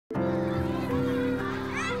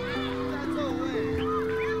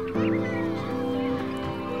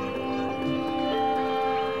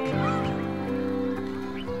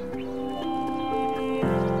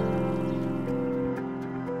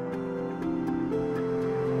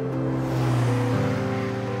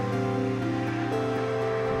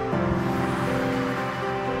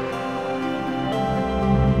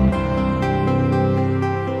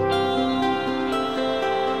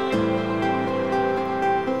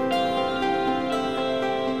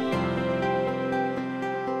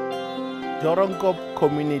Doornkop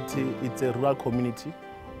community, it's a rural community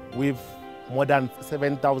with more than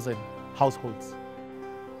 7,000 households,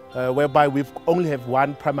 whereby we only have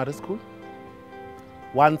one primary school,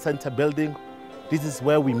 one center building. This is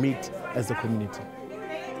where we meet as a community.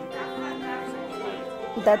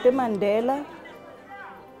 Tate Mandela,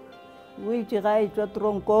 we dira itswa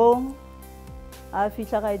Tronkong, a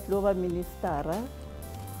fihla ga itlo ba ministera.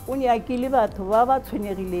 O ne akile batho ba ba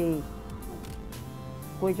tshwenyegileng.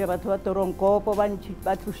 Go ja batho ba Doornkop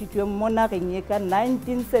ba thušitšwe mo nageng e ka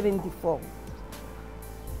 1974.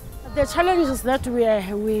 The challenges that we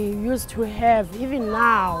used to have, even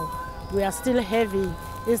now, we are still having,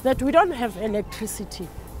 is that we don't have electricity.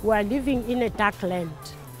 We are living in a dark land.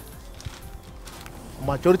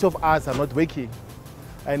 Majority of us are not working,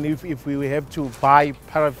 and if we have to buy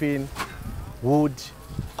paraffin, wood,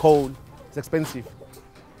 coal, it's expensive.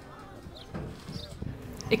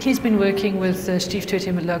 ICLEI's been working with Steve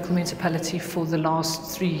Tshwete Local Municipality for the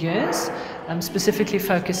last 3 years, specifically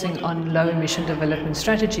focusing on low emission development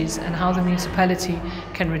strategies and how the municipality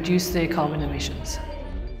can reduce their carbon emissions.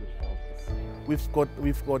 We've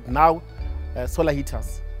got now solar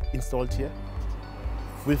heaters installed here.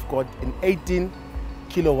 We've got an 18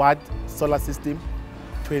 kilowatt solar system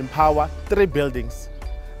to empower 3 buildings: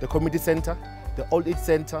 the community center, the old age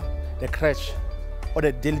center, the crèche, on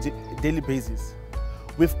a daily basis.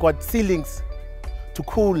 We've got ceilings to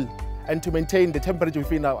cool and to maintain the temperature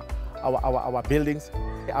within our buildings.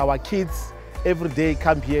 Our kids every day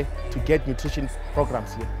come here to get nutrition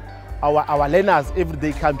programs here. Our learners every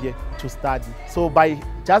day come here to study. So by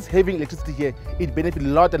just having electricity here, it benefits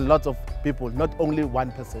lots and lots of people, not only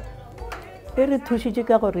one person. Re thušitše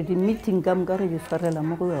ka gore di meeting ka moka re di swarela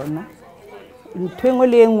mo go yona. Ntho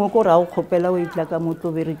engwe le engwe ko ra o kgopela o itla ka mo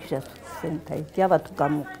tlo berekiša center ya batho ka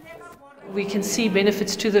moka. We can see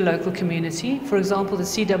benefits to the local community. For example, the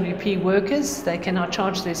CWP workers, they can now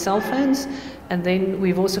charge their cell phones. And then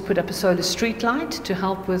we've also put up a solar street light to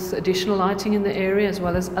help with additional lighting in the area, as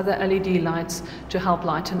well as other LED lights to help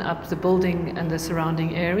lighten up the building and the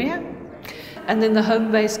surrounding area. And then the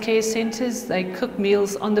home-based care centres, they cook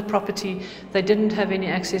meals on the property. They didn't have any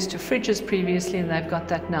access to fridges previously, and they've got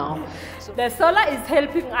that now. The solar is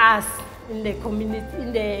helping us in the community,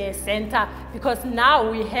 in the center, because now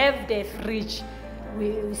we have the fridge.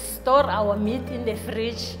 We store our meat in the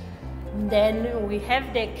fridge. Then we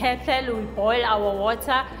have the kettle, we boil our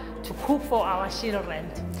water to cook for our children.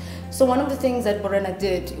 So one of the things that Borena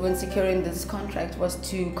did when securing this contract was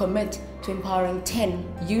to commit to empowering 10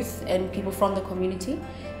 youth and people from the community.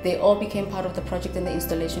 They all became part of the project and the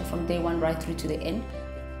installation from day one right through to the end.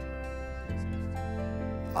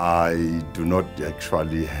 I do not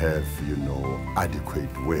actually have,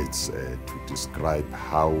 adequate words to describe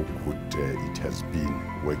how good it has been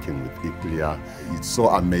working with ICLEI. It's so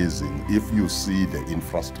amazing if you see the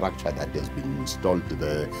infrastructure that has been installed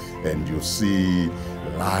there, and you see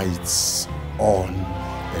lights on,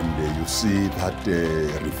 and you see that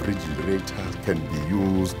refrigerators can be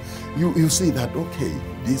used. You see that, okay,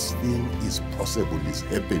 this thing is possible, is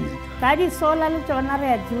happening. That is solar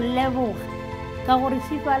level. Ka gore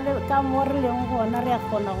sipale ka mo re leng gona re a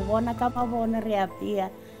kgona go bona ka ba bona re apea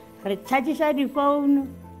re chargeša di phone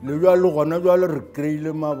le jalo gona jalo re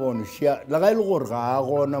kreile mabono sia la ga ile gore ga a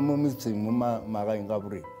gona mo metseng mo magaeng ga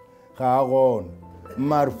bore ga a gona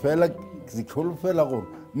mar fela se fela gore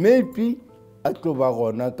maybe a tlo ba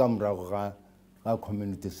gona ka morago ga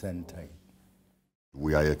community center.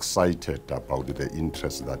 We are excited about the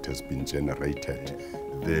interest that has been generated.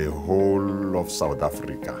 The whole of South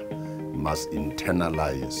Africa must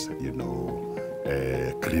internalize,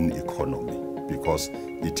 green economy, because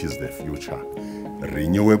it is the future.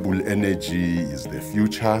 Renewable energy is the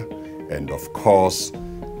future, and of course,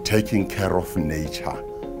 taking care of nature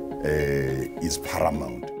is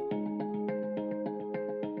paramount.